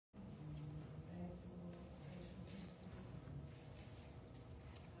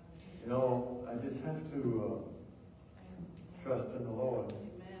You know, I just have to trust in the Lord.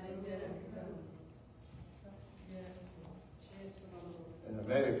 And I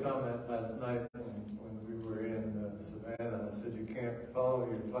made a comment last night when we were in Savannah. I said, you can't follow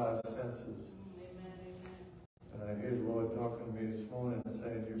your five senses. And I hear the Lord talking to me this morning and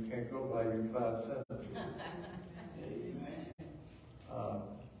saying, you can't go by your five senses.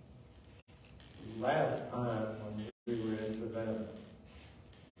 Last time when we were in Savannah,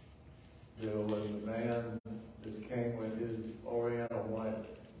 there was a man that came with his Oriental wife.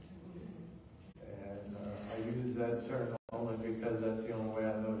 And I use that term only because that's the only way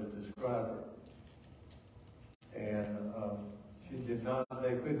I know to describe her. And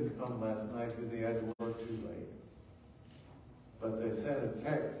they couldn't come last night because he had to work too late. But they sent a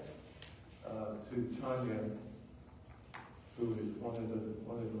text to Tanya, who is one of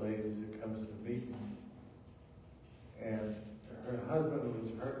the ladies that comes to the meeting. And her husband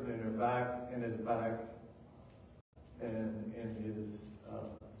was hurting in his back, and in his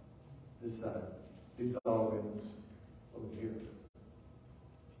this side. These organs over here.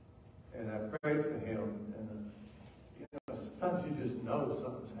 And I prayed for him, and sometimes you just know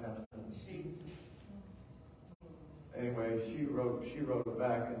something's happening. Anyway, she wrote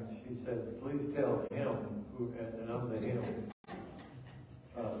back, and she said, please tell him, and I'm the him,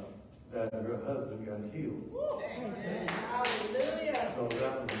 that her husband got healed. Amen. Hallelujah. So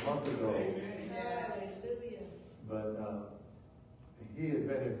that was a month ago. Amen. Hallelujah. But he had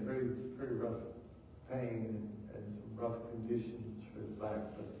been in pretty rough pain and some rough conditions for his back.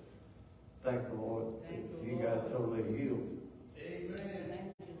 But thank the Lord, he got totally healed.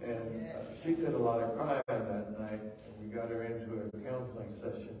 Amen. And she did a lot of crying that night, and we got her into a counseling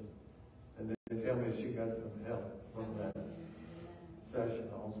session. And they tell me she got some help from that session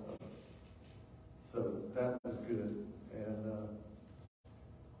also. So that was good. And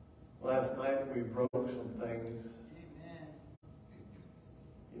last night we broke some things. Amen.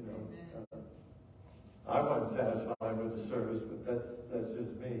 You know, I wasn't satisfied with the service, but that's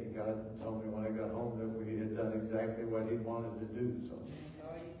just me. God told me when I got home that we had done exactly what He wanted to do. So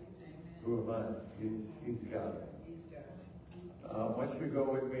who am I? He's got it. I want you to go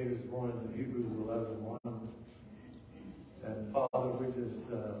with me this morning to Hebrews 11:1. And Father, we just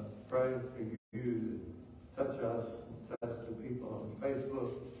pray for you to touch us, and touch the people on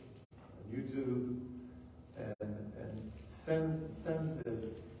Facebook, and YouTube, and send this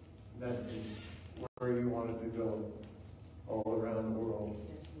message where you want it to go all around the world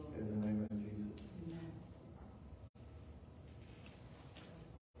in the name of Jesus.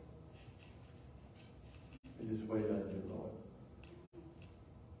 We just wait on you, Lord.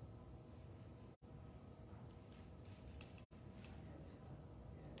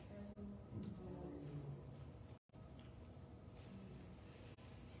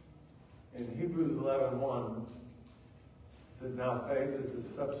 In Hebrews 11:1, it says, now faith is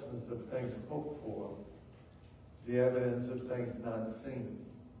the substance of things hoped for, the evidence of things not seen.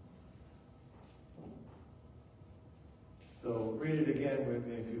 So read it again with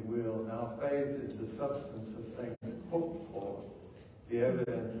me, if you will. Now faith is the substance of things hoped for, the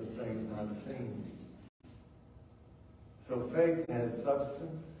evidence of things not seen. So faith has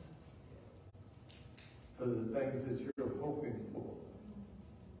substance for the things that you're hoping for.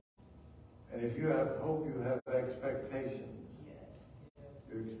 And if you have hope, you have expectations.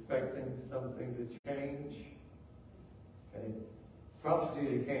 You're expecting something to change. Okay.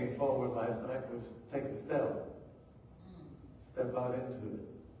 Prophecy that came forward last night was take a step. Step out into it.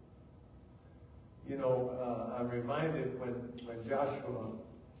 You know, I'm reminded when Joshua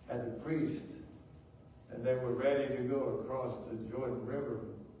had the priest and they were ready to go across the Jordan River,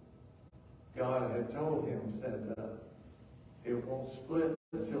 God had told him, said, it won't split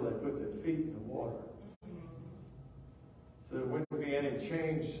until they put their feet in the water. So there wouldn't be any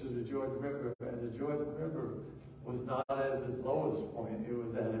change to the Jordan River, and the Jordan River was not at its lowest point, it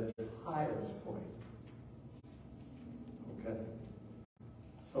was at its highest point. Okay?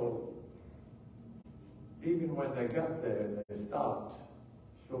 So, even when they got there, they stopped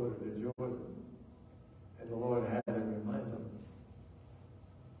short of the Jordan. And the Lord had to remind them,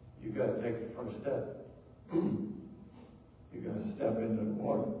 you got to take the first step. You got to step into the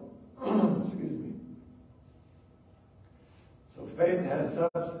water. Excuse me. So faith has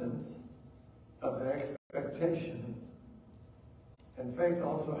substance of the expectations, and faith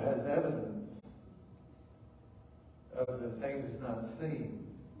also has evidence of the things not seen.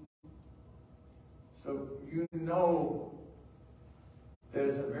 So you know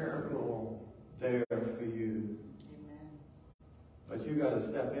there's a miracle there for you. Amen. But you got to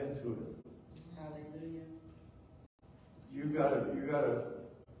step into it. Hallelujah. You gotta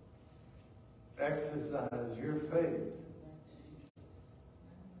exercise your faith.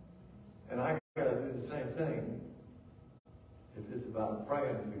 And I got to do the same thing if it's about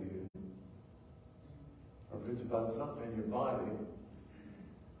praying for you, or if it's about something in your body,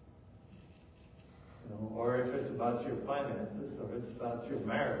 or if it's about your finances, or if it's about your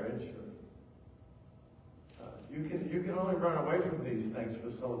marriage. You can only run away from these things for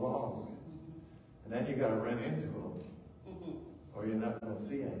so long, and then you got to run into them, or you're not going to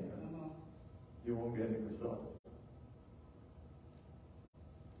see anything. You won't get any results.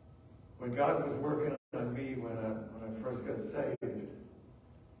 When God was working on me when I first got saved,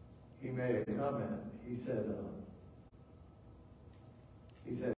 He made a comment. He said,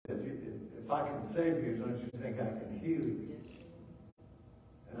 if I can save you, don't you think I can heal you?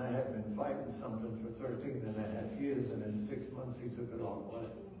 And I had been fighting something for 13.5 years, and in 6 months He took it all away.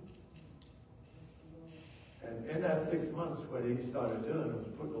 And in that 6 months, what He started doing was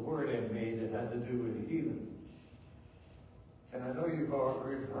putting a word in me that had to do with healing. And I know you've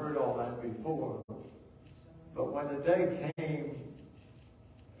already heard all that before, but when the day came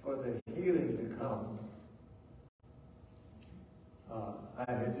for the healing to come,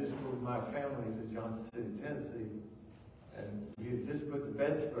 I had just moved my family to Johnson City, Tennessee, and we had just put the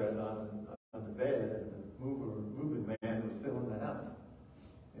bedspread on the bed, and the moving man was still in the house.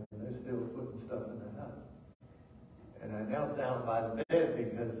 And they're still putting stuff in the house. And I knelt down by the bed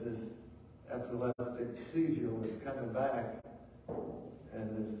because this epileptic seizure was coming back, and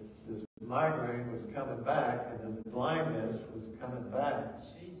this migraine was coming back, and this blindness was coming back.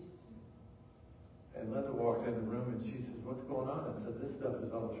 And Linda walked in the room and she said, "What's going on?" I said, "This stuff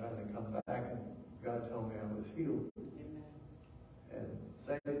is all trying to come back, and God told me I was healed. And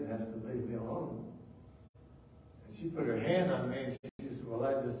Satan has to leave me alone." And she put her hand on me and she said, "Well,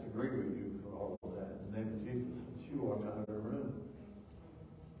 I just agree with you for all of that in the name of Jesus." And she walked out of the room.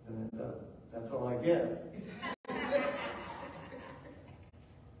 And I thought, that's all I get.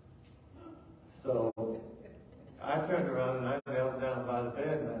 So I turned around and I knelt down by the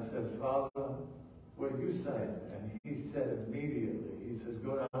bed and I said, "Father, what are you saying?" And He said immediately, He says,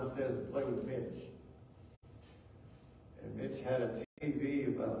 "Go downstairs and play with Mitch." And Mitch had a TV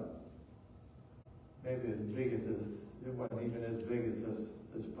about maybe as big as this. It wasn't even as big as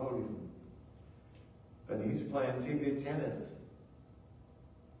this podium. But he's playing TV tennis.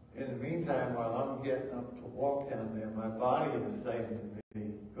 In the meantime, while I'm getting up to walk down there, my body is saying to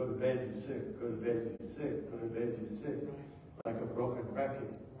me, "Go to bed, you're sick. Go to bed, you're sick. Go to bed, you're sick." Like a broken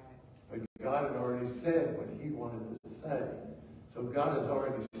record. But God had already said what He wanted to say. So God has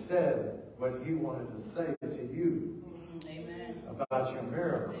already said what He wanted to say to you. Amen. About your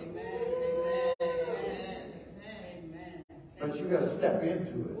miracle. Amen. Amen. But you got to step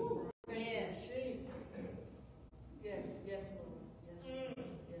into it. Yes, Jesus. Yes, Lord.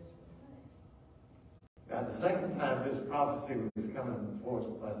 Yes, Lord. Now, the second time this prophecy was coming forth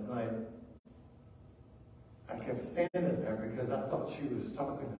last night, I kept standing there because I thought she was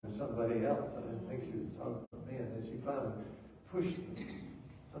talking to somebody else. I didn't think she was talking to me. And then she finally pushed me.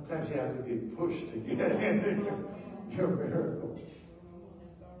 Sometimes you have to be pushed to get into your miracle.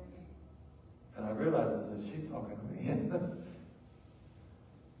 And I realized that she's talking to me.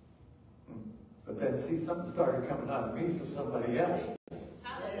 But then, see, something started coming out of me for somebody else.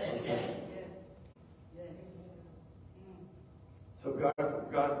 Hallelujah. Yes. So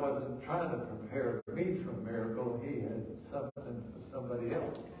God wasn't trying to prepare me for a miracle. He had something for somebody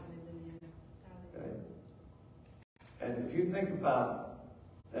else. Okay? And if you think about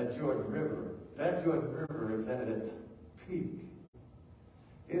that Jordan River is at its peak.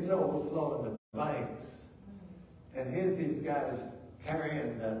 It's overflowing the banks. And here's these guys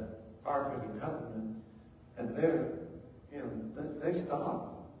carrying the Ark of the Covenant, and they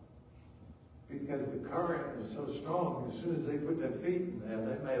stop. Because the current is so strong, as soon as they put their feet in there,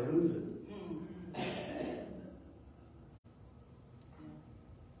 they may lose it.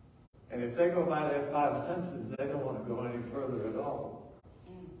 And if they go by their five senses, they don't want to go any further at all.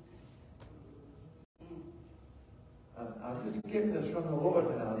 I'm just getting this from the Lord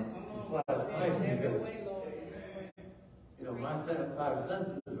now. This last night, because my five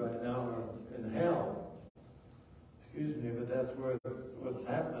senses right now are in hell. Excuse me, but that's what's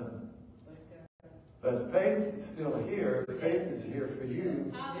happening. But faith is still here. Faith is here for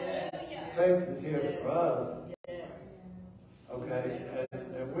you. Faith is here for us. Okay?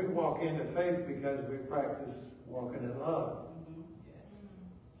 And we walk into faith because we practice walking in love.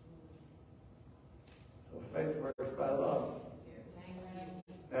 So faith works by love.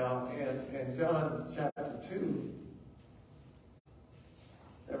 Now, in John chapter 2,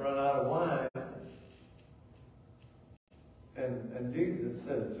 they run out of wine. And Jesus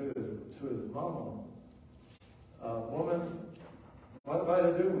says to his mama, woman, what have I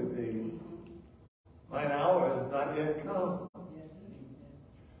to do with thee? Mine hour has not yet come.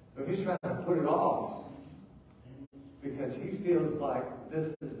 So he's trying to put it off because he feels like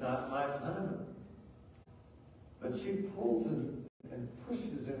this is not my time. But she pulls him and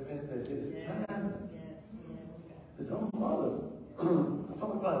pushes him into his time. His own mother. I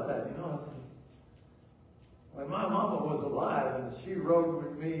thought about that, you know. When my mama was alive and she rode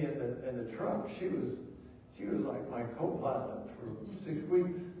with me in the truck, she was like my co-pilot for 6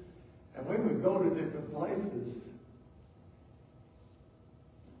 weeks. And we would go to different places.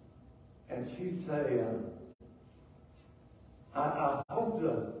 And she'd say, I hope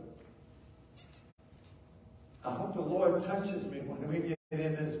the Lord touches me when we get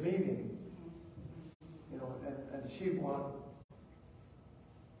in this meeting. You know, and she wanted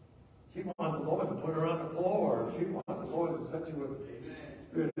the Lord to put her on the floor. She wanted the Lord to touch her with the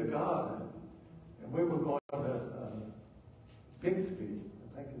Spirit of God. And we were going to Bixby,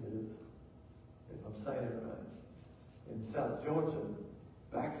 I think it is, if I'm saying it right, in South Georgia.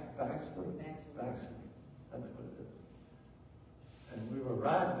 Baxley. That's what it is. And we were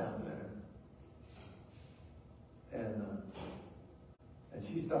riding down there. And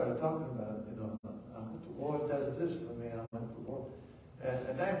she started talking about, you know, I hope the Lord does this for me. I hope the Lord.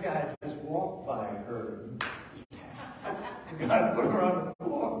 And that guy just walked by her. And God put her on the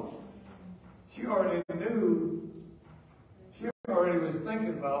floor. She already knew. She already was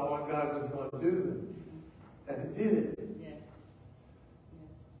thinking about what God was going to do. And he did it. Yes.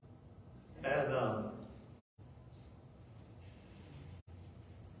 And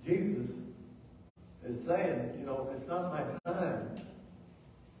Jesus is saying, you know, it's not my time.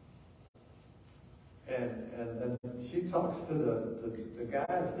 And then she talks to the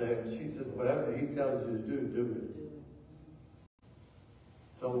guys there, and she says, whatever he tells you to do, do it.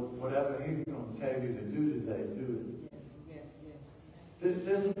 So whatever he's going to tell you to do today, do it. Yes.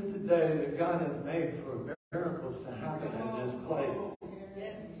 This is the day that God has made for miracles to happen in this place.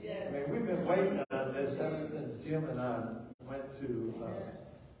 Yes. I mean, we've been waiting on this ever since Jim and I went to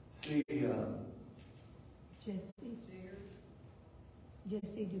see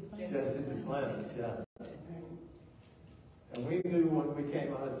Jesse Duplantis. Jesse Duplantis, yes. And we knew when we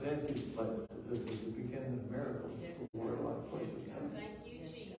came out of Jesse's place that this was the beginning of miracles. Yes. We're like, what's it coming? Thank you,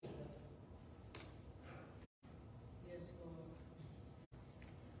 Jesus. Yes,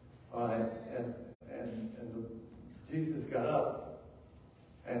 Lord. All right, Jesus got up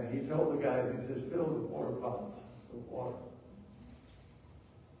and he told the guys, he says, fill the water pots with water.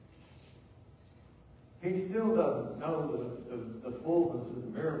 He still doesn't know the fullness of the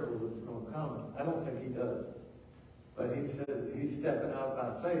miracle that's going to come. I don't think he does. But he said he's stepping out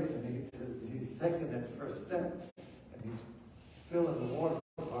by faith, and he said he's taking that first step, and he's filling the water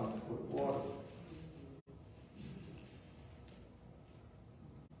pots with water.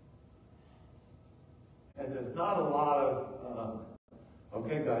 And there's not a lot of,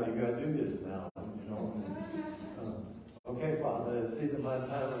 okay, God, you got to do this now, you know. Okay, Father, it's either my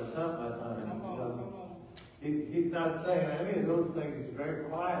time or it's not my time. You know. He's not saying any of those things. He's very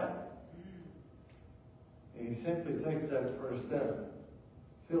quiet. And he simply takes that first step.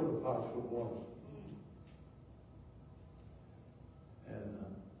 Fill the pots with water.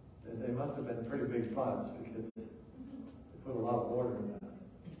 And they must have been pretty big pots because they put a lot of water in that.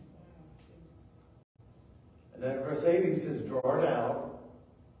 And then verse 8 he says, draw it out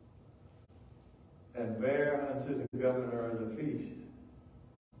and bear unto the governor of the feast.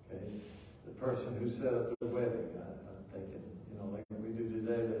 Okay? The person who set up the wedding. I'm thinking, you know, like we do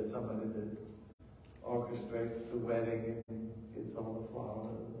today, there's somebody that orchestrates the wedding and gets all the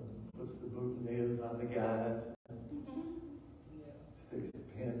flowers and puts the boutonnieres on the guys and sticks a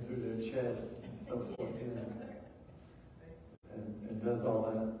pin through their chest and so forth, you know, and does all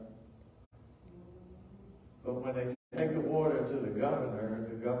that. But when they take the water to the governor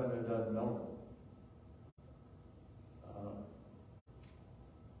doesn't know it.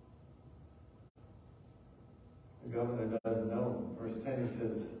 The governor doesn't know. Verse 10 he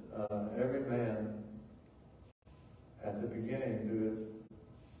says, every man at the beginning do it,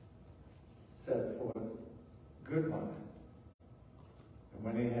 set forth good wine. And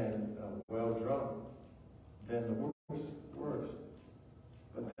when he had well drunk, then the worst.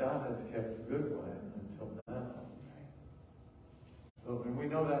 But thou hast kept good wine until now. So, and we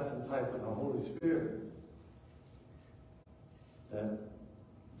know that's a type of the Holy Spirit. That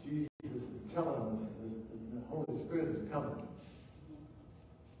Jesus is telling us that the Holy Spirit is coming.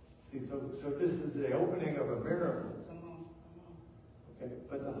 See, so this is the opening of a miracle. Come on. Okay,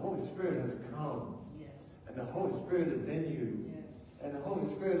 but the Holy Spirit has come. Yes. And the Holy Spirit is in you. Yes. And the Holy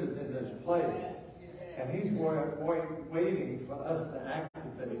Spirit is in this place. Yes. And He's waiting for us to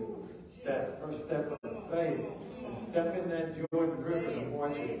activate that first step of faith. And step in that Jordan River and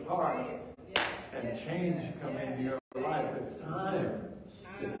watch it part. And change come into your life. It's time.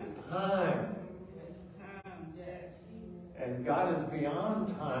 It's time. It's time. Yes. And God is beyond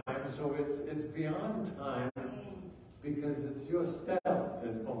time, so it's beyond time because it's your step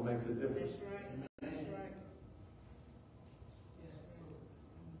that's going to make the difference. That's right. That's right.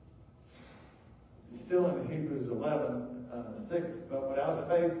 Still in Hebrews 11:6, but without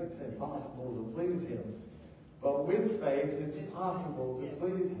faith it's impossible to please Him. But with faith it's possible to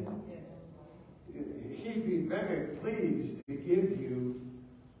please Him. He'd be very pleased to give you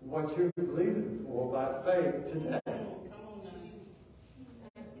what you're believing for by faith today.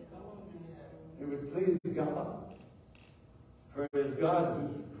 It would please God. For it is God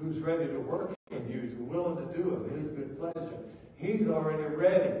who's ready to work in you, who's willing to do of His good pleasure. He's already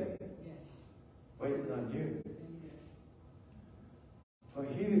ready, waiting on you. For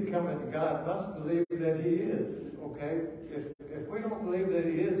he that cometh to God must believe that He is. Okay? If we don't believe that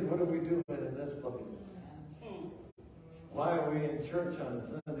He is, what are we doing in this place? Why are we in church on a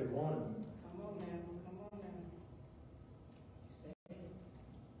Sunday morning? Come on now. Come on now. Say it.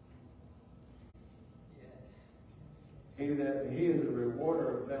 Yes. He is a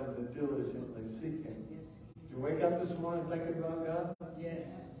rewarder of them that diligently seek Him. Yes. Did you wake up this morning thinking about God?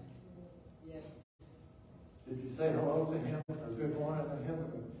 Yes. Yes. Did you say hello to Him or good morning to Him?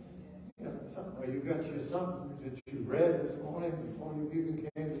 You know, or you got you something that you read this morning before you even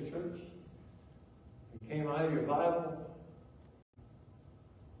came to church? It came out of your Bible.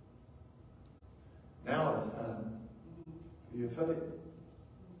 Now it's time for your faith.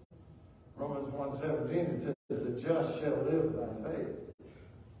 Romans 1:17, it says, the just shall live by faith.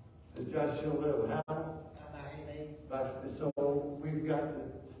 The just shall live how? By faith. By faith. So we've got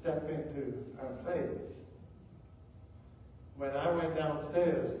to step into our faith. When I went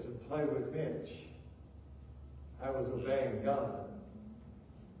downstairs to play with Mitch, I was obeying God.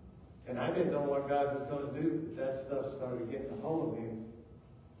 And I didn't know what God was going to do, but that stuff started getting a hold of me.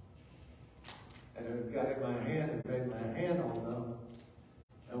 And it got in my hand and made my hand all numb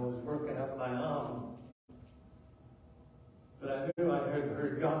and was working up my arm. But I knew I had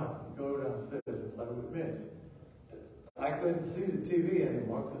heard God go downstairs and play with Mitch. I couldn't see the TV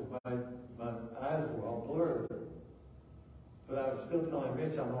anymore because my eyes were all blurred. But I was still telling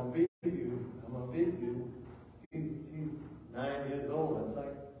Mitch, I'm going to beat you. I'm going to beat you. He's 9 years old, I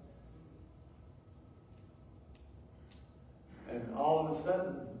think. And all of a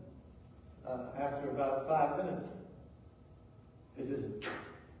sudden, after about 5 minutes,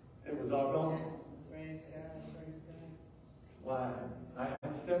 it was all gone. Praise God. Praise God. Why? I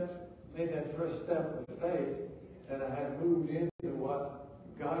had made that first step of faith, and I had moved into what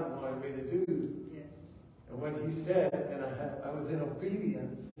God wanted me to do. Yes. And what He said, and I was in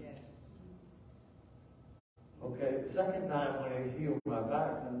obedience. Yes. Okay, the second time when He healed my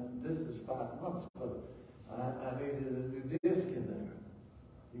back, and this is 5 months, but I needed a new disc in there.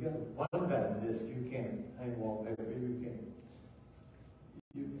 You got one bad disc, you can't hang wallpaper, you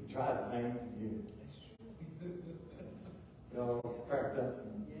can try to hang, you're all cracked up.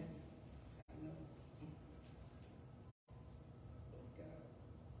 Yes. I know.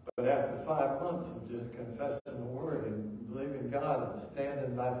 But after 5 months of just confessing the Word and believing God and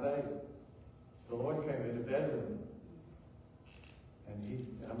standing by faith, the Lord came into bed with me. And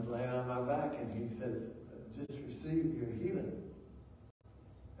I'm laying on my back, and He says, just receive your healing.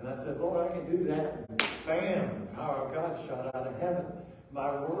 And I said, Lord, I can do that. And bam, the power of God shot out of heaven.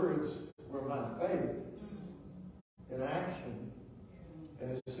 My words were my faith in action.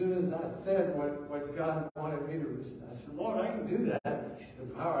 And as soon as I said what God wanted me to receive, I said, Lord, I can do that. The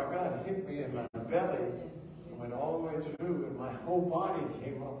power of God hit me in my belly and went all the way through, and my whole body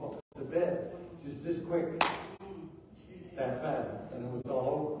came up off the bed just this quick, that fast, and it was all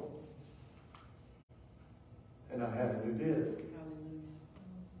over. And I had a new disc.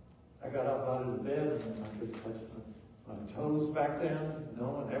 I got up out of the bed and I could touch my toes back down,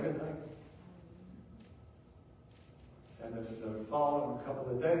 knowing everything. And the following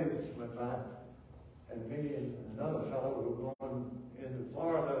couple of days went by, and me and another fellow were going into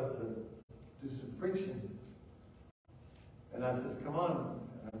Florida to do some preaching. And I said, come on.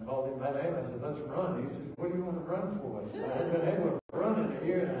 I called him by name. I said, let's run. He said, what do you want to run for? I said, I haven't been able to run in a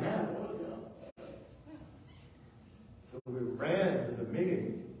year and a half. So we ran to the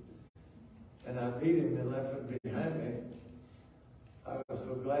meeting, and I beat him and left him behind me. I was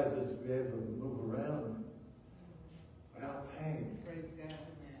so glad just to be able to move around without pain. Praise God.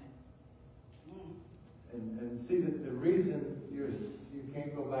 See, that the reason you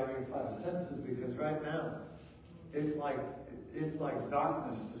can't go by your five senses because right now it's like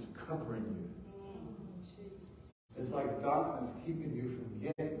darkness is covering you. It's like darkness keeping you from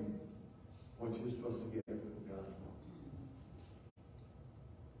getting what you're supposed to get from God.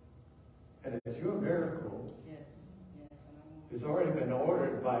 And it's your miracle. Yes. It's already been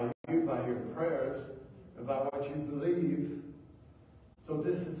ordered by you, by your prayers, about what you believe. So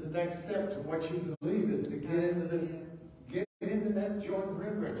this is the next step to what you believe is to get into that Jordan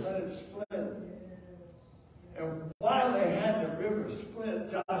River and let it split. And while they had the river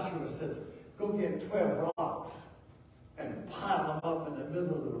split, Joshua says, go get 12 rocks and pile them up in the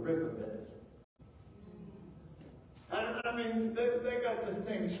middle of the riverbed. I mean, they got this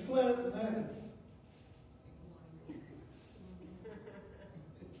thing split,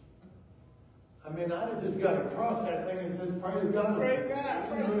 and I'd have just got across that thing and said, praise God. Praise God.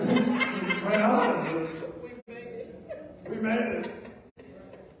 Praise God. Went on. We made it. We made it.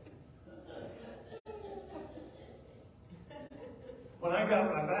 When I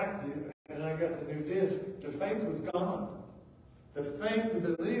got my back to and I got the new disc, the faith was gone. The faith to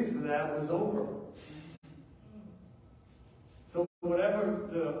believe for that was over. So whatever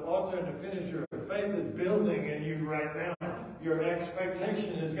the author and the finisher of faith is building in you right now, your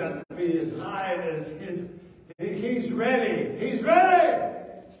expectation has got to be as high as his. He's ready. He's ready.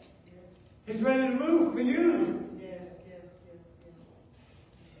 He's ready to move for you. Yes.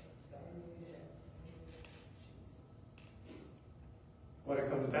 What it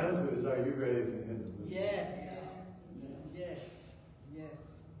comes down to is, are you ready for him to move? Yes.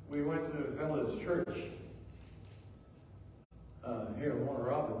 We went to the Village Church here in Warner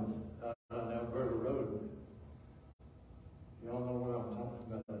Robins on Alberta Road. You all know what I'm talking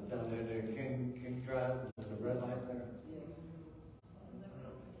about. It's down there near King Drive. There's a red light there. Yes.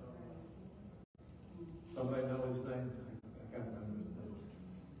 Somebody know his name? I can't remember his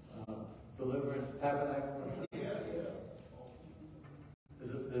name. Deliverance Tabernacle or something? Yeah.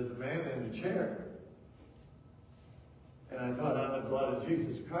 There's a man in a chair. And I taught on the blood of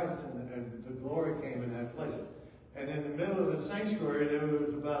Jesus Christ, and the glory came in that place. And in the middle of the sanctuary, there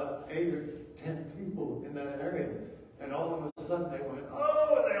was about 8 or 10 people in that area. And all of a sudden they went,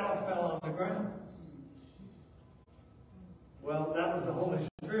 oh, and they all fell on the ground. Well, that was the Holy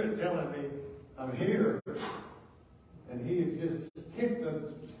Spirit telling me, I'm here. And he had just kicked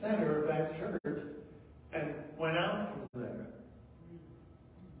the center of that church and went out from there.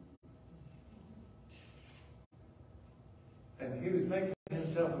 And he was making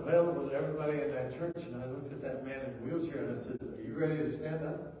himself available to everybody in that church. And I looked at that man in the wheelchair and I said, are you ready to stand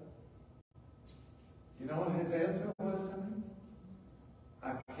up? You know what his answer was to me?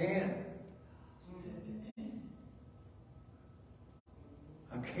 I can't.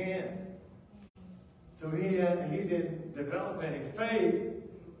 I can't. So he didn't develop any faith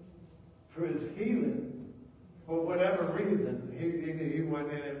for his healing for whatever reason. Either he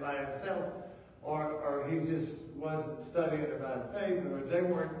went in it by himself, or he just wasn't studying about faith, or they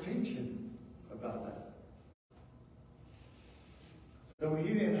weren't teaching about that. So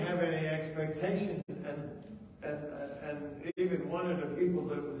he didn't have any expectations, and even one of the people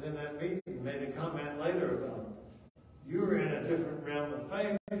that was in that meeting made a comment later about, you were in a different realm of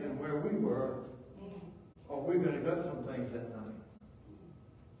faith than where we were, or we could have got some things that night.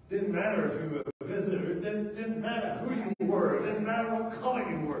 Didn't matter if you were a visitor, didn't matter who you were, didn't matter what color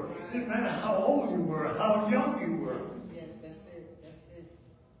you were, didn't matter how old you were, how young you were. Yes, that's it.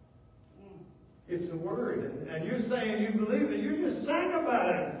 It's the word, and you're saying you believe it. You just sang about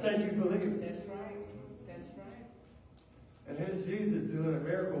it and said you believe it. That's right. And here's Jesus doing a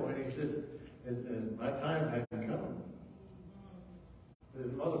miracle, and he says, my time hadn't come.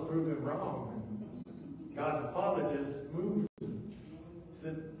 His mother proved him wrong. God the Father just moved.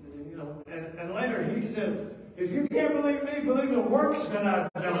 Said, and later he says, if you can't believe me, believe the works that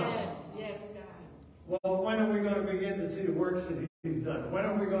I've done. Yes, God. Well, when are we going to begin to see the works that he's done? When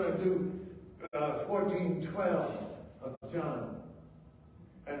are we going to do 14:12 of John?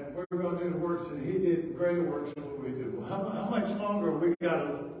 And we're going to do the works that he did, greater works than what we do. How much longer we got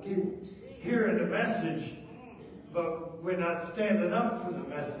to keep hearing the message, but we're not standing up for the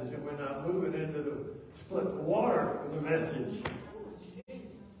message, and we're not moving into the split the water for the message?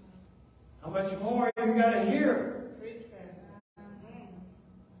 How much more you got to hear?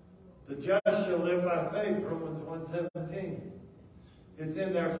 The just shall live by faith, Romans 1:17. It's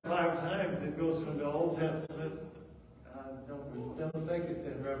in there 5 times. It goes from the Old Testament. I don't think it's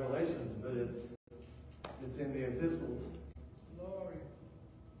in Revelations, but it's in the epistles. Glory.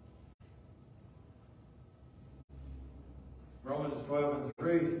 Romans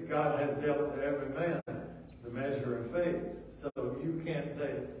 12:3, God has dealt to every man the measure faith. So you can't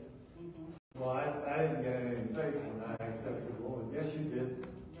say, well, I didn't get any faith when I accepted the Lord. Yes, you did.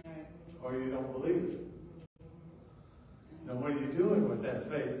 Right. Or you don't believe it. Now, what are you doing with that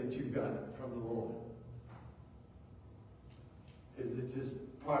faith that you got from the Lord? Is it just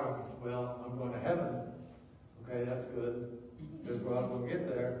part of, well, I'm going to heaven. Okay, that's good. Because we're all going to get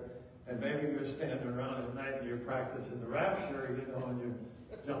there. And maybe you're standing around at night and you're practicing the rapture, and you're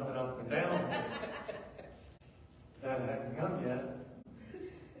jumping up and down. That hadn't come yet.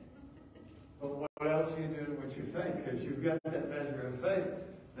 But what else are you doing with your faith? Because you've got that measure of faith.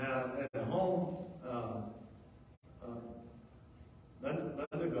 Now, at home,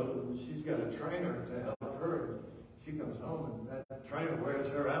 Linda goes and she's got a trainer to help her. She comes home and that trainer wears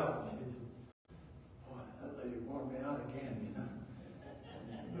her out. She's, boy, that lady wore me out again,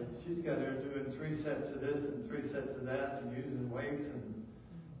 But she's got her doing 3 sets of this and 3 sets of that, and using weights and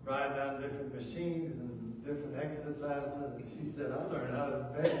riding on different machines and different exercises. And she said, I learned how to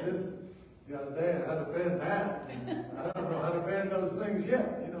bend this the other day and how to bend that. And I don't know how to bend those things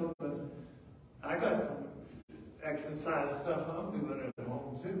yet, but I got some exercise stuff I'm doing at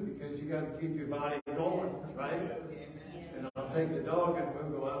home too, because you got to keep your body going, right? And I'll take the dog and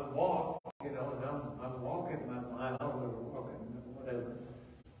we'll go out and walk, and I'm walking my mile or walking, whatever,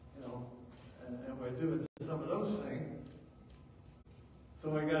 and we're doing some of those things.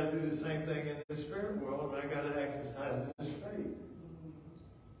 So I got to do the same thing in the spirit world, and I got to exercise this faith.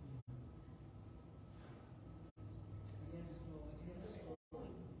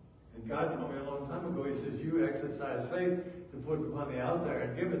 And God told me a long time ago, He says, you exercise faith to put money out there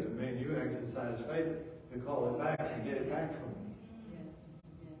and give it to me, and you exercise faith to call it back and get it back from me. Yes.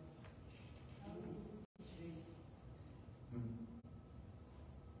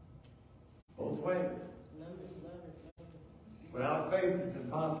 Both ways. Without faith, it's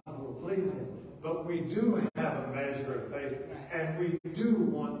impossible to please Him. But we do have a measure of faith, and we do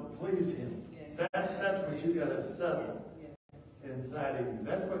want to please Him. That's what you got to settle inside of you.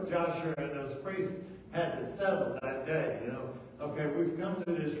 That's what Joshua and those priests had to settle that day. Okay, we've come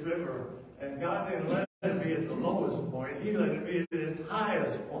to this river, and God didn't let it be at the lowest point. He let it be at its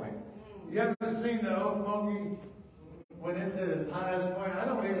highest point. You ever seen the Okmulgee when it's at its highest point? I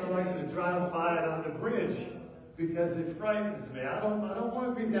don't even like to drive by it on the bridge because it frightens me. I don't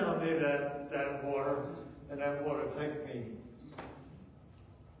want to be down near that water, and that water take me.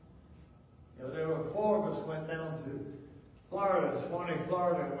 There were 4 of us went down to Florida, Swanee,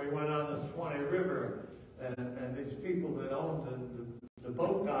 Florida, and we went on the Swanee River, and these people that owned the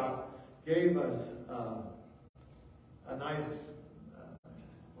boat dock gave us a nice,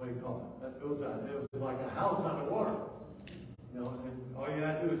 what do you call it? It was like a house on the water, and all you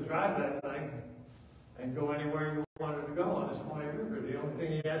had to do was drive that thing and go anywhere you wanted to go on the Swanee River. The only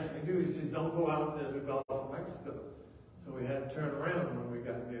thing he asked me to do, he says, don't go out into the Gulf of Mexico. So we had to turn around when we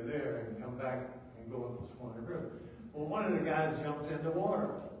got near there and come back and go up the Swanee River. Well, one of the guys jumped in the water.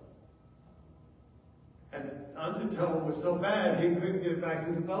 And the undertow was so bad, he couldn't get back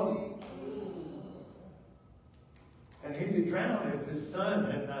to the boat. And he'd be drowned if his son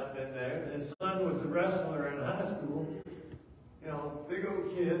had not been there. And his son was a wrestler in high school. Big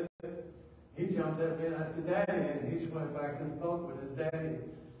old kid. He jumped up in after daddy, and he swam back to the boat with his daddy.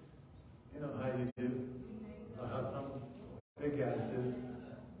 You know how you do. How some big guys do.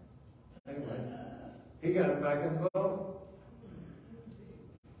 Anyway. He got him back in the boat.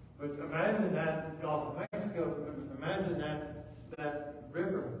 But imagine that Gulf of Mexico, imagine that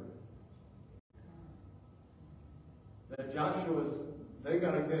river. That Joshua's, they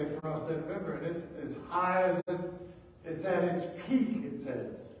got to get across that river, and it's as high as it's at its peak, it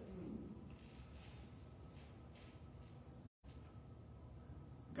says.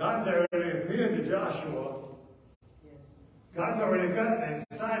 God's already appeared to Joshua. God's already gotten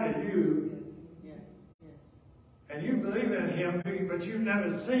inside of you. And you believe in Him, but you've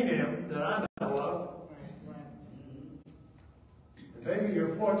never seen Him that I know of. And maybe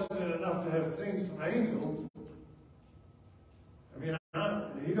you're fortunate enough to have seen some angels.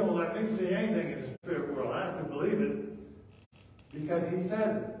 He don't let me see anything in the spirit world. I have to believe it because He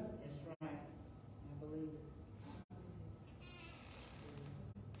says it. That's right. I believe it.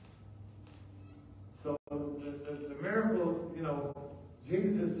 So the miracle,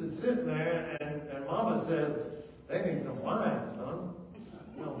 Jesus is sitting there, and Mama says, they need some wine, son.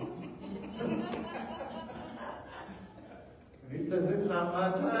 And he says, it's not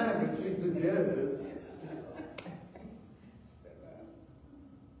my time. And she says, yeah, it is.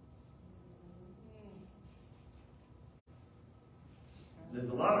 There's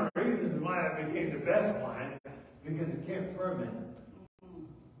a lot of reasons why it became the best wine, because it can't ferment.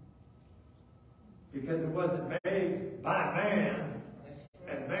 Because it wasn't made by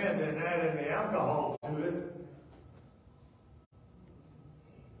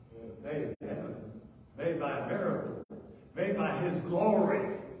glory.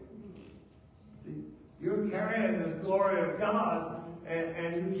 See, you're carrying this glory of God,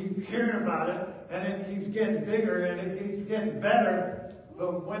 and you keep hearing about it, and it keeps getting bigger, and it keeps getting better.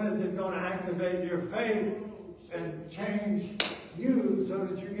 But when is it going to activate your faith and change you so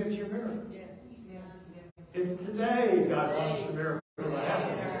that you get your miracle? Yes, yes, yes. It's today God wants the miracle to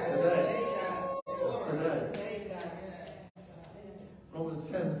happen. It's today. It's today. Romans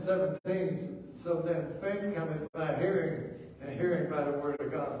 10:17. So then faith cometh by hearing, and hearing by the word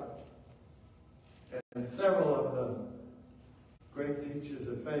of God. And several of the great teachers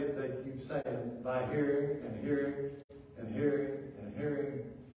of faith, they keep saying, by hearing and hearing and hearing and hearing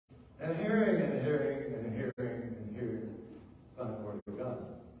and hearing and hearing and hearing and hearing by the word of God.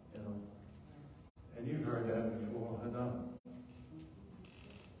 You know, and you've heard that before, I know.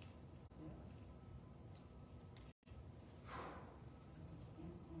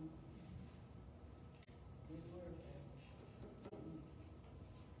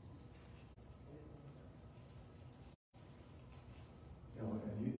 You know,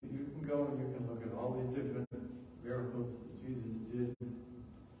 and you can go and you can look at all these different miracles that Jesus did.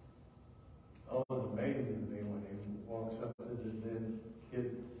 Oh, it's amazing to me when he walks up to the dead kid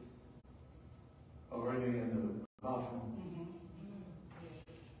already in the coffin.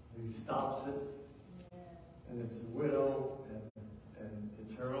 He stops it, and it's a widow, and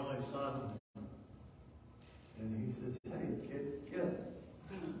it's her only son. And he says, hey, kid, get up.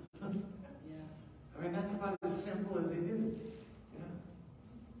 I mean, that's about as simple as he did it.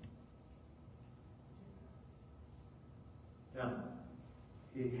 Now,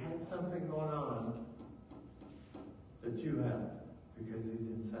 he had something going on that you have because he's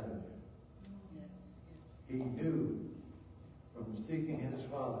inside of you. Yes, He knew from seeking his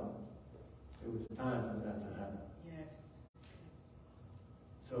Father it was time for that to happen. yes.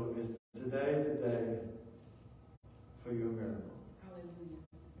 So is today the day for your miracle? Hallelujah.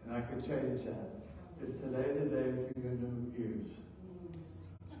 And I could change that. Is today the day for your new ears?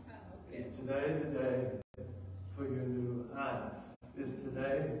 Is today the day for your new eyes? Is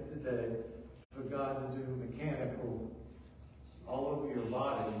today the day for God to do mechanical all over your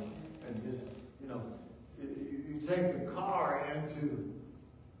body and just, you know, you take a car into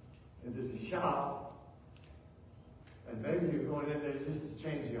the shop and maybe you're going in there just to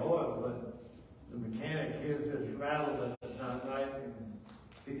change the oil, but the mechanic hears this rattle that's not right and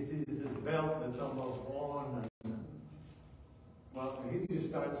he sees this belt that's almost worn. Well, he just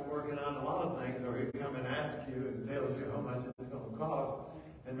starts working on a lot of things, or he'll come and ask you and tells you how much it's going to cost,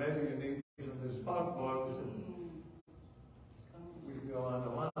 and maybe you need some new spark plugs, and we can go on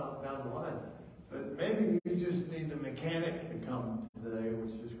down the line. But maybe you just need the mechanic to come today,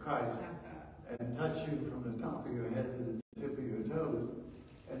 which is Christ, and touch you from the top of your head to the tip of your toes.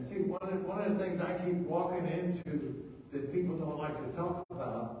 And see, one of the things I keep walking into that people don't like to talk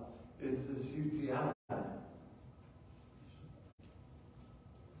about is this UTI.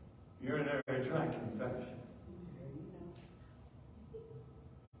 Urinary tract infection.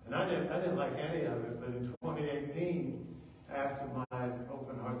 And I didn't like any of it, but in 2018, after my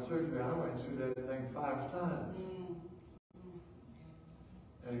open heart surgery, I went through that thing 5 times.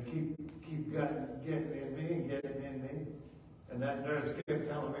 And it keep getting in me and getting in me. And that nurse kept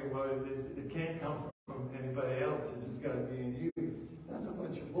telling me, well, it can't come from anybody else, it's just got to be in you. That's a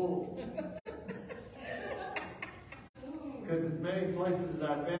bunch of bull. Because as many places as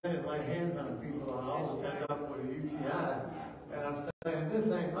I've been and lay hands on people, I always end up with a UTI. And I'm saying, this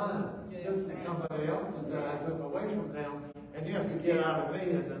ain't mine. This is somebody else's that I took away from them. And you have to get out of me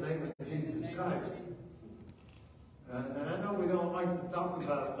in the name of Jesus Christ. And I know we don't like to talk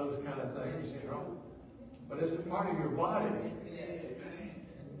about those kind of things, you know. But it's a part of your body.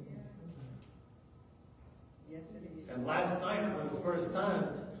 Yes, it is. And last night, for the first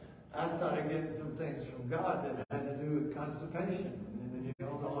time, I started getting some things from God that had to do with constipation. And you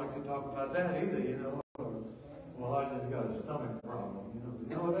don't like to talk about that either, you know. Or, well, I just got a stomach problem, you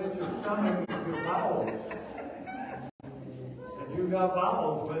know. No, it ain't your stomach, it's your bowels. And you got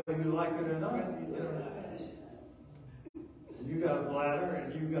bowels, whether you like it or not, you know. And you got a bladder,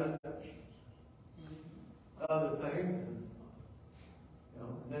 and you got other things. You know,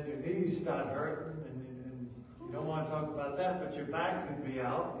 and then your knees start hurting, and you don't want to talk about that, but your back can be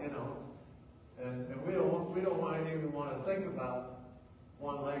out, you know. And we don't even want to think about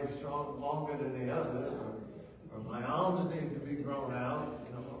one leg strong longer than the other, or my arms need to be grown out,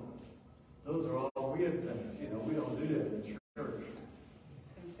 you know. Those are all weird things, you know. We don't do that in church.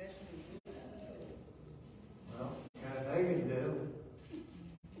 Well, Kenneth Hagin did them.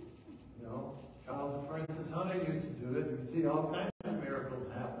 You know, Charles and Francis Hunter used to do it. We see all kinds of miracles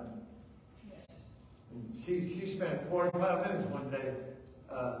happen. And she spent 45 minutes one day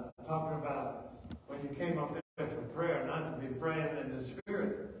talking about when you came up there for prayer, not to be praying in the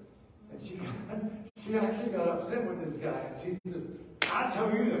Spirit. And she actually got upset with this guy. And she says, I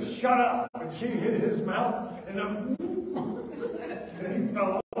tell you to shut up. And she hit his mouth, and he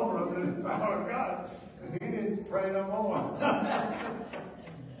fell over under the power of God. And he didn't pray no more.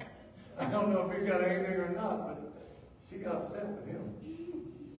 I don't know if he got anything or not, but she got upset with him.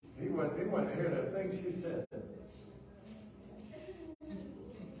 He wasn't hearing a thing she said.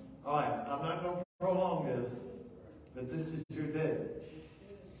 All right, I'm not going to prolong this, but this is your day.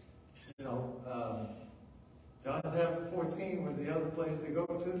 You know, John chapter 14 was the other place to go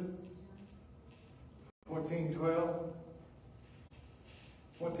to. 14:12.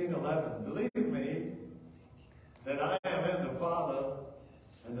 14:11. Believe me that I am in the Father,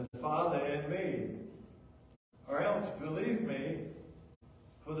 and the Father in me. Or else believe me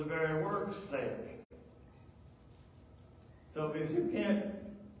for the very work's sake. So if you can't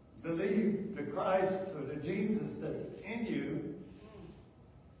believe the Christ or the Jesus that's in you,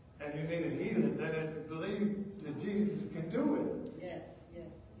 and you need a healing, then believe that Jesus can do it. Yes, yes,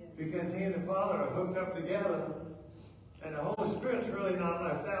 yes. Because he and the Father are hooked up together, and the Holy Spirit's really not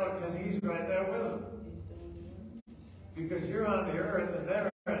left out because he's right there with them. Because you're on the earth and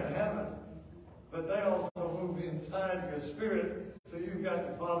they're in heaven. But they also move inside your spirit. So you've got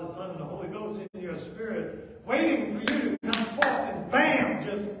the Father, Son, and the Holy Ghost in your spirit, waiting for you to come forth and bam,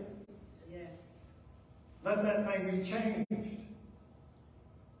 just let that thing be changed.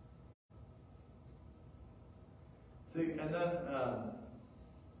 See, and then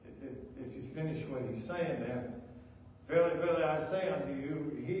if you finish what he's saying there, verily, verily, I say unto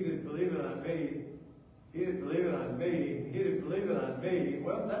you, he that believeth on me, he that believeth on me, he that believeth on me,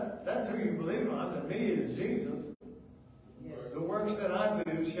 well, that's who you believe on, and me is Jesus. Yes. The works that I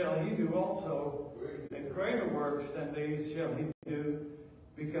do shall he do also, and greater works than these shall he do,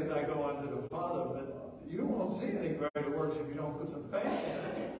 because I go unto the Father. But you won't see any greater works if you don't put some faith in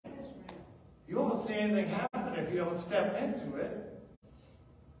it. You won't see anything happen if you don't step into it.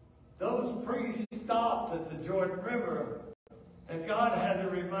 Those priests stopped at the Jordan River, and God had to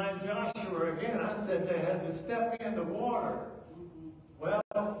remind Joshua again. I said they had to step in the water. Well,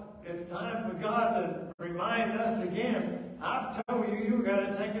 it's time for God to remind us again. I've told you, you got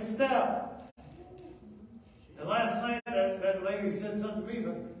to take a step. And last night, that lady said something to me,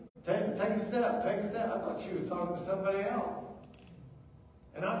 but take a step, take a step. I thought she was talking to somebody else.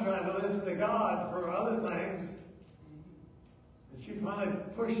 And I'm trying to listen to God for other things. And she finally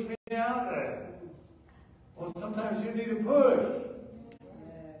pushed me out there. Well, sometimes you need a push.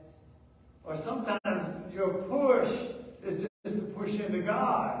 Yes. Or sometimes your push is just to push into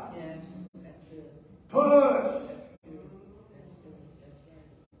God. Yes, that's good. Push. That's good. That's good.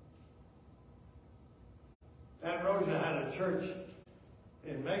 That's right. Aunt Rosa had a church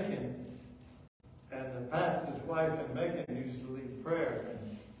in Macon, and the pastor's wife in Macon used to lead prayer.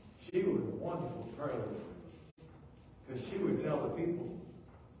 And she was a wonderful prayer leader. Because she would tell the people,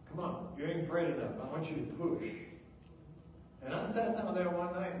 come on, you ain't prayed enough. I want you to push. And I sat down there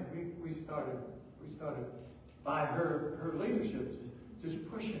one night, and we started by her leadership, just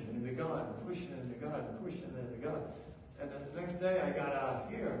pushing into God, and pushing into God, and pushing into God. And the next day I got out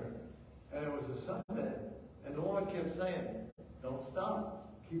here, and it was a Sunday, and the Lord kept saying, don't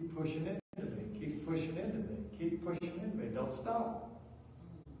stop. Keep pushing into me. Keep pushing into me. Keep pushing into me. Don't stop.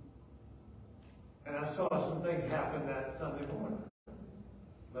 And I saw some things happen that Sunday morning.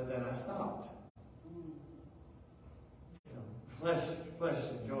 But then I stopped. You know, flesh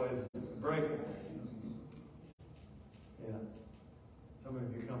enjoys breaking. Yeah. Some of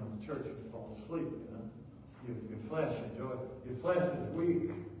you come to church and fall asleep, you know. Your flesh enjoys. Your flesh is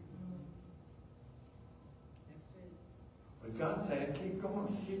weak. But God's saying, keep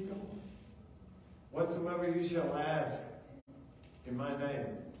going, keep going. Whatsoever you shall ask in my name,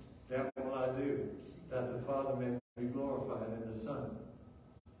 that will I do, that the Father may be glorified in the Son.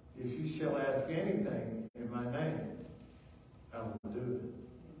 If you shall ask anything in my name, I will do it.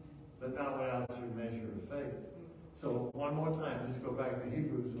 But not without your measure of faith. So one more time, just go back to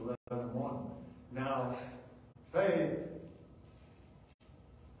Hebrews 11:1. Now, faith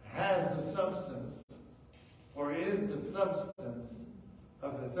has the substance, or is the substance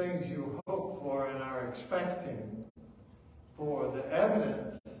of the things you hope for and are expecting, for the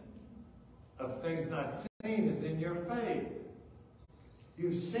evidence of things not seen is in your faith.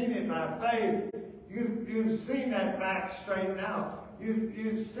 You've seen it by faith. You've seen that back straighten out.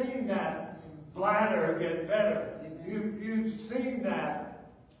 You've seen that bladder get better. You've seen that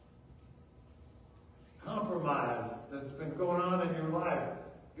compromise that's been going on in your life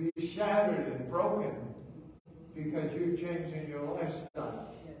be shattered and broken. because you're changing your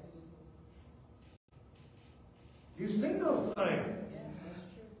lifestyle. Yes. You've seen those things. Yes, that's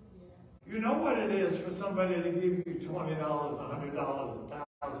true. Yeah. You know what it is for somebody to give you $20, $100,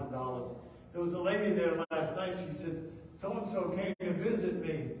 $1,000. There was a lady there last night. She said, so-and-so came to visit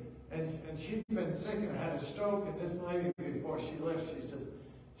me, and she'd been sick and had a stroke. And this lady, before she left, she says,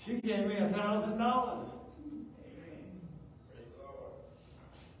 she gave me $1,000.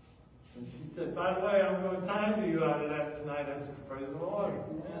 And she said, by the way, I'm going to tithe you out of that tonight. I said, praise the Lord.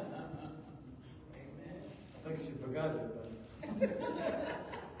 I think she forgot it, but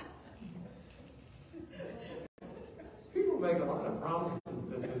people make a lot of promises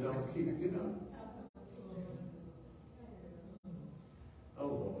that they don't keep, you know. Oh,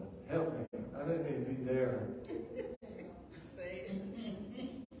 Lord, help me. I didn't need to be there.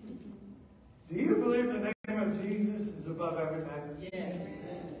 Do you believe the name of Jesus is above every name? Yes.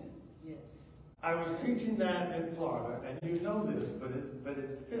 Yes. I was teaching that in Florida, and you know this, but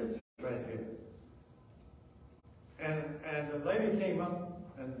it fits right here. And the lady came up,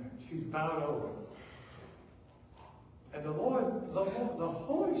 and she's bowed over. And the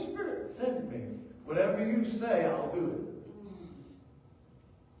Holy Spirit said to me, whatever you say, I'll do it.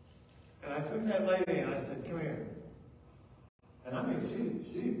 And I took that lady and I said, come here. And I mean,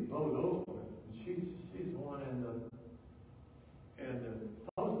 she bowed over. She's the one in the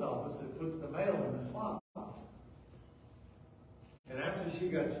post office that puts the mail in the slots. And after she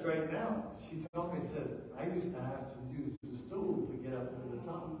got straightened out, she told me, said, I used to have to use the stool to get up to the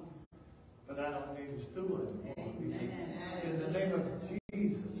top. But I don't need the stool anymore. Because in the name of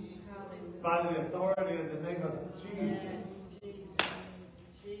Jesus, by the authority of the name of Jesus,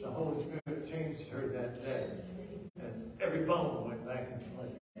 the Holy Spirit changed her that day. And every bone went back in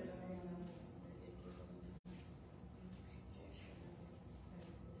place.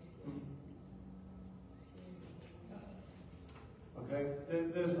 Okay?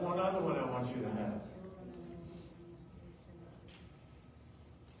 There's one other one I want you to have.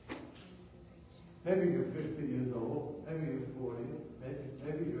 Maybe you're 50 years old. Maybe you're 40.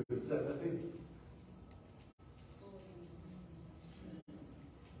 Maybe you're 70.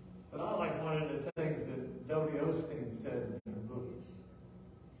 But I like one of the things that W. Osteen said in her book.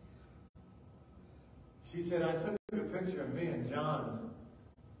 She said, I took a picture of me and John,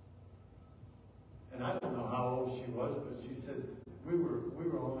 and I don't know how old she was, but she says, we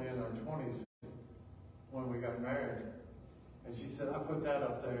were only in our 20s when we got married. And she said, I put that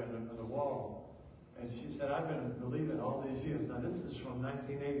up there on the wall. And she said, I've been believing all these years. Now, this is from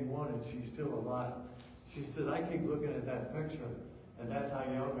 1981, and she's still alive. She said, I keep looking at that picture, and that's how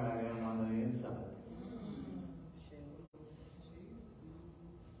young I am on the inside.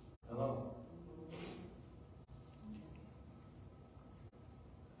 Hello?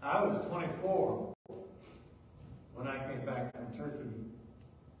 I was 24 when I came back from Turkey.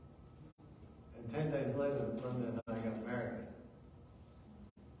 And 10 days later, Linda and I got married.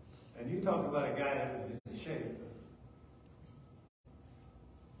 And you talk about a guy that was in shape.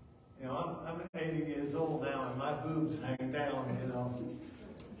 You know, I'm 80 years old now, and my boobs hang down, you know.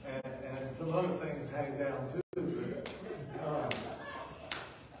 And some other things hang down, too.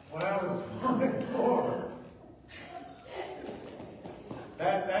 When I was 24,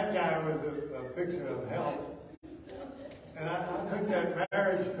 that guy was a picture of health. And I took that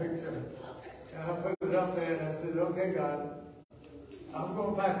marriage picture, and I put it up there, and I said, okay, God, I'm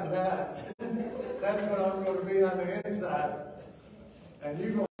going back to that. That's what I'm going to be on the inside. And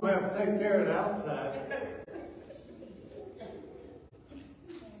you're going to have to take care of the outside.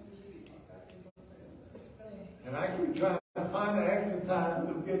 And I keep trying to find the exercises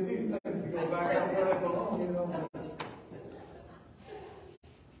to get these things to go back up where they belong, you know.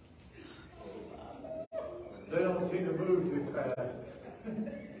 They don't seem to move too fast.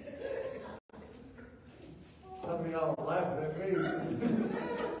 Some of y'all are laughing at me.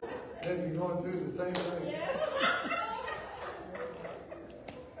 Maybe you're going through the same thing. Yes.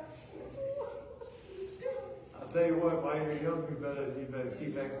 I'll tell you what, while you're young, you better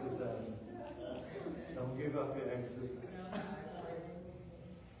keep exercising. Don't give up your exercise.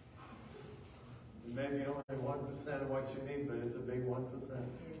 Maybe only 1% of what you need, but it's a big 1%.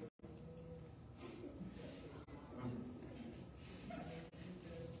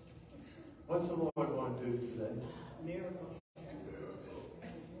 What's the Lord want to do today? Miracle.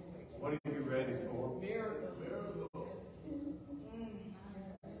 What are you ready for? Miracle.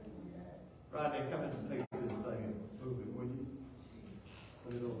 Rodney, come and take this thing and move it, would you?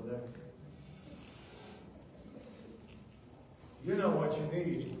 Put it over there. You know what you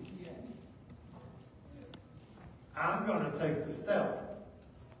need. I'm going to take the step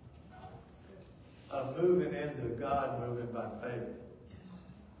of of moving into God, moving by faith.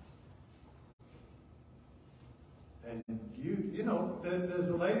 And you know, there's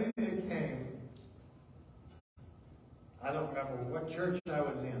a lady that came. I don't remember what church I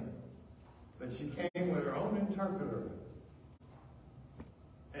was in, but she came with her own interpreter.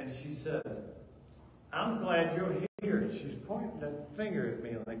 And she said, I'm glad you're here. She's pointing that finger at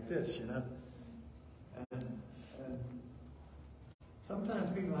me like this, you know. And sometimes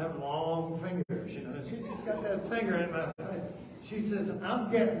people have long fingers, you know. She just got that finger in my face. She says,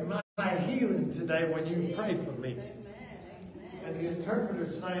 I'm getting my healing today when you pray for me. And the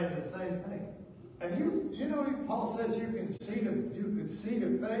interpreter's saying the same thing. And you know, Paul says you could see the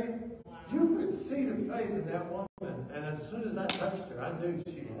faith. You could see the faith in that woman. And as soon as I touched her, I knew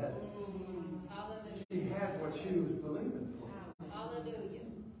she had it. She had what she was believing for. Hallelujah.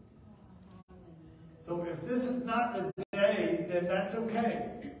 So if this is not the day, then that's okay.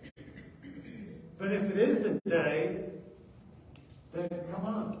 But if it is the day, then come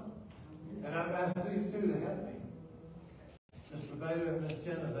on. And I've asked these two to help me. Mr. Bader and Miss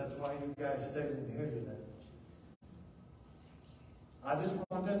Jenna, that's why you guys stayed in here today. I just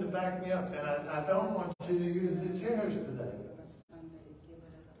want them to back me up, and I don't want you to use the chairs today.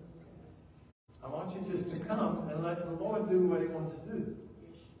 I want you just to come and let the Lord do what He wants to do.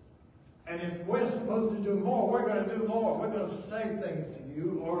 And if we're supposed to do more, we're going to do more. We're going to say things to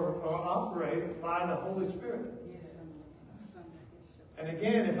you or operate by the Holy Spirit. And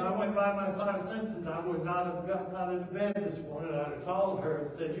again, if I went by my five senses, I would not have gotten out of bed this morning. I'd have called her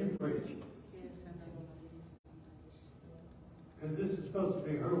and said, you preach. Because this is supposed to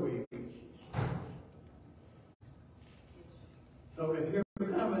be her week. So if you're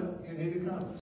coming, you need to come.